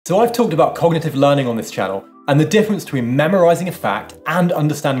So I've talked about cognitive learning on this channel and the difference between memorizing a fact and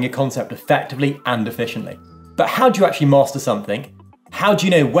understanding a concept effectively and efficiently. But how do you actually master something? How do you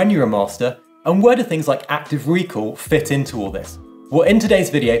know when you're a master? And where do things like active recall fit into all this? Well, in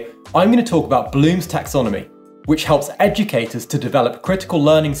today's video, I'm going to talk about Bloom's taxonomy, which helps educators to develop critical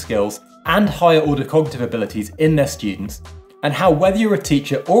learning skills and higher order cognitive abilities in their students, and how whether you're a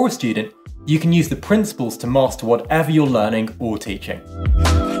teacher or a student, you can use the principles to master whatever you're learning or teaching.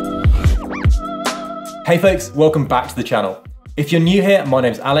 Hey folks, welcome back to the channel. If you're new here, my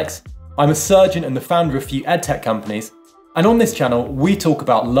name's Alex. I'm a surgeon and the founder of a few edtech companies, and on this channel, we talk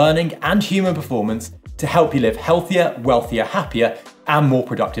about learning and human performance to help you live healthier, wealthier, happier, and more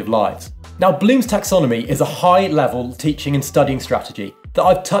productive lives. Now, Bloom's taxonomy is a high-level teaching and studying strategy that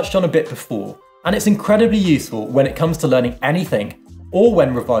I've touched on a bit before, and it's incredibly useful when it comes to learning anything or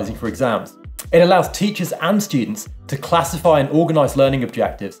when revising for exams. It allows teachers and students to classify and organise learning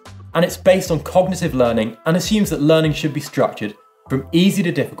objectives, and it's based on cognitive learning and assumes that learning should be structured from easy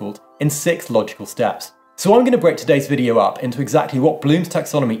to difficult in 6 logical steps. So I'm going to break today's video up into exactly what Bloom's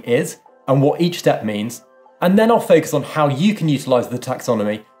taxonomy is and what each step means, and then I'll focus on how you can utilise the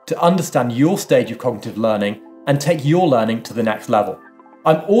taxonomy to understand your stage of cognitive learning and take your learning to the next level.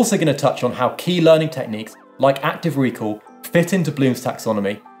 I'm also going to touch on how key learning techniques like active recall fit into Bloom's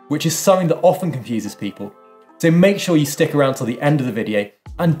taxonomy, which is something that often confuses people. So make sure you stick around till the end of the video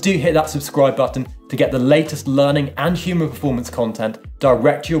and do hit that subscribe button to get the latest learning and human performance content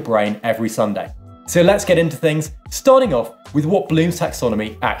direct to your brain every Sunday. So let's get into things, starting off with what Bloom's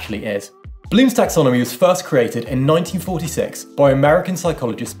taxonomy actually is. Bloom's taxonomy was first created in 1946 by American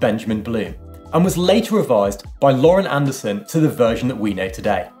psychologist Benjamin Bloom, and was later revised by Lauren Anderson to the version that we know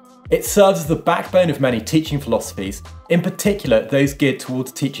today. It serves as the backbone of many teaching philosophies, in particular those geared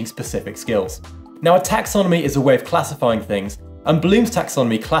towards teaching specific skills. Now, a taxonomy is a way of classifying things, and Bloom's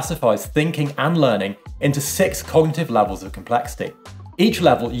taxonomy classifies thinking and learning into 6 cognitive levels of complexity. Each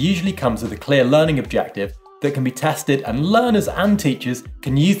level usually comes with a clear learning objective that can be tested, and learners and teachers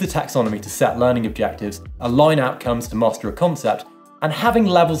can use the taxonomy to set learning objectives, align outcomes to master a concept, and having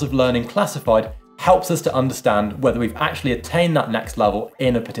levels of learning classified helps us to understand whether we've actually attained that next level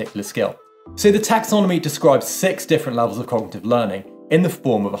in a particular skill. So the taxonomy describes 6 different levels of cognitive learning in the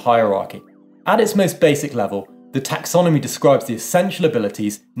form of a hierarchy. At its most basic level, the taxonomy describes the essential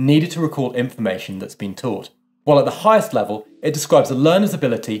abilities needed to recall information that's been taught, while at the highest level, it describes a learner's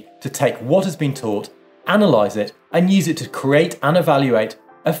ability to take what has been taught, analyse it, and use it to create and evaluate,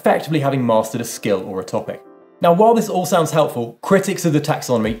 effectively having mastered a skill or a topic. Now, while this all sounds helpful, critics of the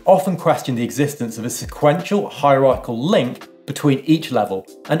taxonomy often question the existence of a sequential hierarchical link between each level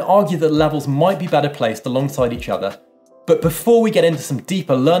and argue that levels might be better placed alongside each other. But before we get into some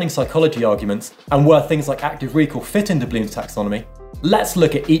deeper learning psychology arguments and where things like active recall fit into Bloom's taxonomy, let's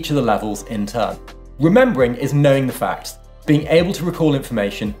look at each of the levels in turn. Remembering is knowing the facts, being able to recall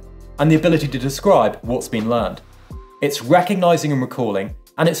information, and the ability to describe what's been learned. It's recognising and recalling,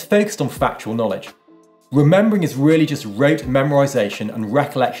 and it's focused on factual knowledge. Remembering is really just rote memorization and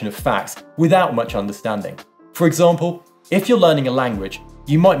recollection of facts without much understanding. For example, if you're learning a language,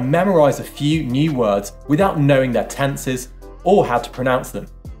 you might memorize a few new words without knowing their tenses or how to pronounce them.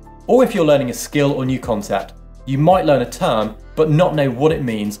 Or if you're learning a skill or new concept, you might learn a term but not know what it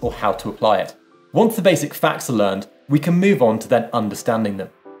means or how to apply it. Once the basic facts are learned, we can move on to then understanding them.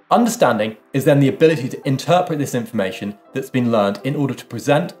 Understanding is then the ability to interpret this information that's been learned in order to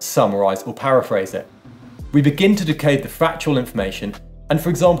present, summarize, or paraphrase it. We begin to decode the factual information, and for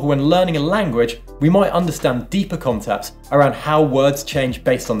example, when learning a language, we might understand deeper concepts around how words change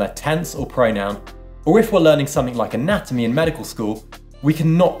based on their tense or pronoun, or if we're learning something like anatomy in medical school, we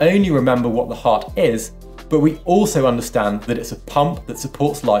can not only remember what the heart is, but we also understand that it's a pump that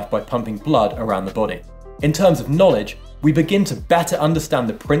supports life by pumping blood around the body. In terms of knowledge, we begin to better understand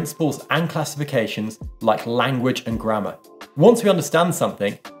the principles and classifications like language and grammar. Once we understand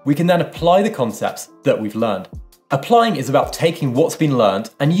something, we can then apply the concepts that we've learned. Applying is about taking what's been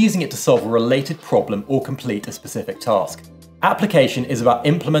learned and using it to solve a related problem or complete a specific task. Application is about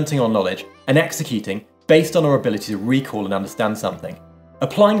implementing our knowledge and executing based on our ability to recall and understand something.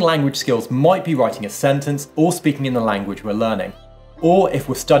 Applying language skills might be writing a sentence or speaking in the language we're learning. Or if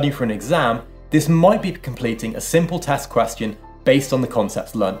we're studying for an exam, this might be completing a simple test question based on the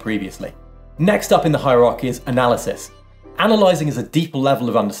concepts learned previously. Next up in the hierarchy is analysis. Analysing is a deeper level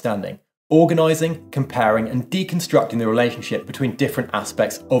of understanding, organising, comparing, and deconstructing the relationship between different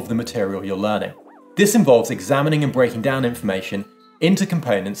aspects of the material you're learning. This involves examining and breaking down information into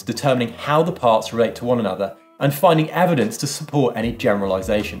components, determining how the parts relate to one another, and finding evidence to support any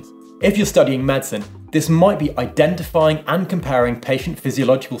generalisations. If you're studying medicine, this might be identifying and comparing patient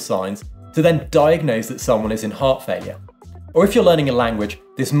physiological signs to then diagnose that someone is in heart failure. Or if you're learning a language,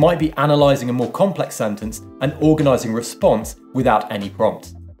 this might be analysing a more complex sentence and organising a response without any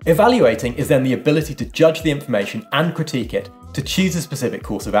prompts. Evaluating is then the ability to judge the information and critique it to choose a specific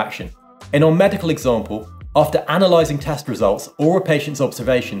course of action. In our medical example, after analysing test results or a patient's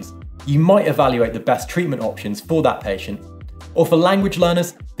observations, you might evaluate the best treatment options for that patient. Or for language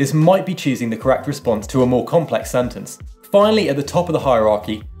learners, this might be choosing the correct response to a more complex sentence. Finally, at the top of the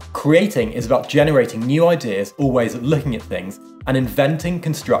hierarchy, creating is about generating new ideas or ways of looking at things and inventing,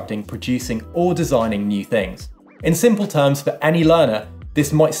 constructing, producing, or designing new things. In simple terms, for any learner,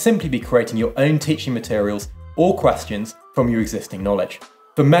 this might simply be creating your own teaching materials or questions from your existing knowledge.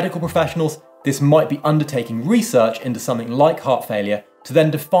 For medical professionals, this might be undertaking research into something like heart failure to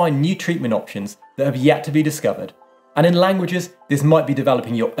then define new treatment options that have yet to be discovered. And in languages, this might be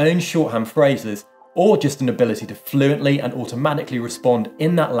developing your own shorthand phrases or just an ability to fluently and automatically respond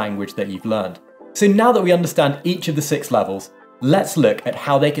in that language that you've learned. So now that we understand each of the 6 levels, let's look at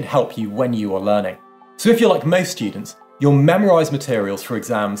how they can help you when you are learning. So if you're like most students, you'll memorise materials for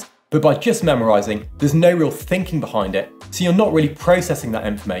exams, but by just memorising, there's no real thinking behind it, so you're not really processing that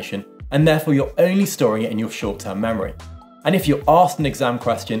information, and therefore you're only storing it in your short-term memory. And if you're asked an exam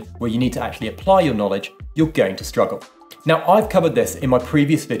question where you need to actually apply your knowledge, you're going to struggle. Now, I've covered this in my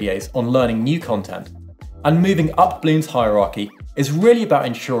previous videos on learning new content, and moving up Bloom's hierarchy is really about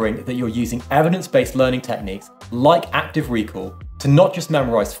ensuring that you're using evidence-based learning techniques like active recall to not just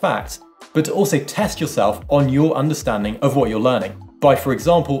memorise facts, but to also test yourself on your understanding of what you're learning by, for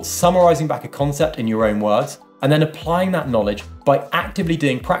example, summarising back a concept in your own words, and then applying that knowledge by actively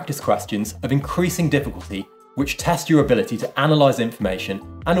doing practice questions of increasing difficulty which test your ability to analyse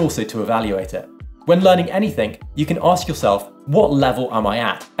information and also to evaluate it. When learning anything, you can ask yourself, what level am I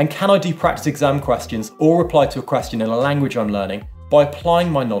at? And can I do practice exam questions or reply to a question in a language I'm learning by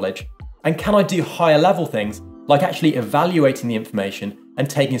applying my knowledge? And can I do higher level things like actually evaluating the information and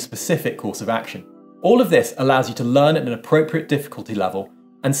taking a specific course of action? All of this allows you to learn at an appropriate difficulty level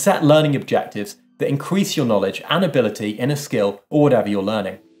and set learning objectives that increase your knowledge and ability in a skill or whatever you're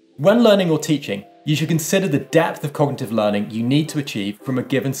learning. When learning or teaching, you should consider the depth of cognitive learning you need to achieve from a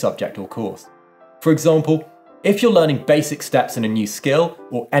given subject or course. For example, if you're learning basic steps in a new skill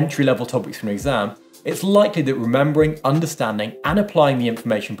or entry-level topics for an exam, it's likely that remembering, understanding, and applying the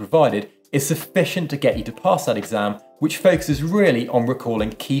information provided is sufficient to get you to pass that exam, which focuses really on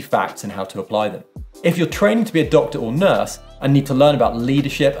recalling key facts and how to apply them. If you're training to be a doctor or nurse and need to learn about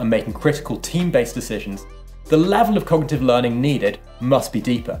leadership and making critical team-based decisions, the level of cognitive learning needed must be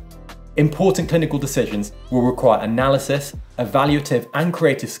deeper. Important clinical decisions will require analysis, evaluative and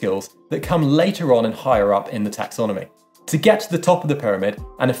creative skills that come later on and higher up in the taxonomy. To get to the top of the pyramid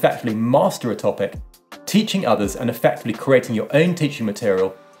and effectively master a topic, teaching others and effectively creating your own teaching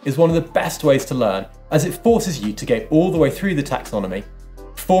material is one of the best ways to learn, as it forces you to go all the way through the taxonomy,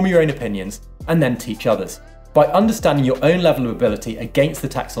 form your own opinions, and then teach others. By understanding your own level of ability against the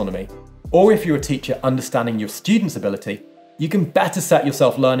taxonomy, or if you're a teacher understanding your students' ability, you can better set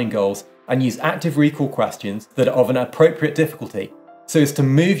yourself learning goals and use active recall questions that are of an appropriate difficulty so as to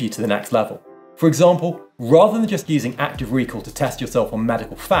move you to the next level. For example, rather than just using active recall to test yourself on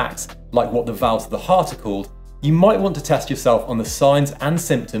medical facts, like what the valves of the heart are called, you might want to test yourself on the signs and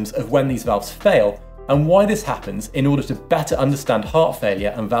symptoms of when these valves fail and why this happens in order to better understand heart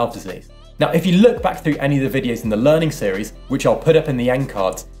failure and valve disease. Now, if you look back through any of the videos in the learning series, which I'll put up in the end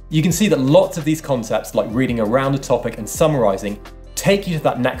cards, you can see that lots of these concepts, like reading around a topic and summarising, take you to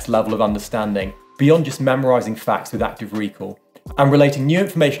that next level of understanding beyond just memorising facts with active recall. And relating new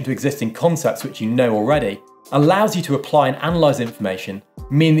information to existing concepts which you know already allows you to apply and analyse information,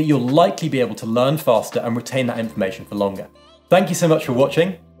 meaning that you'll likely be able to learn faster and retain that information for longer. Thank you so much for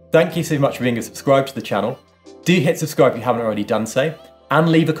watching. Thank you so much for being a subscriber to the channel. Do hit subscribe if you haven't already done so, and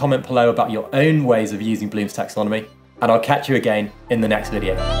leave a comment below about your own ways of using Bloom's taxonomy, and I'll catch you again in the next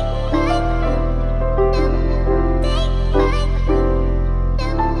video.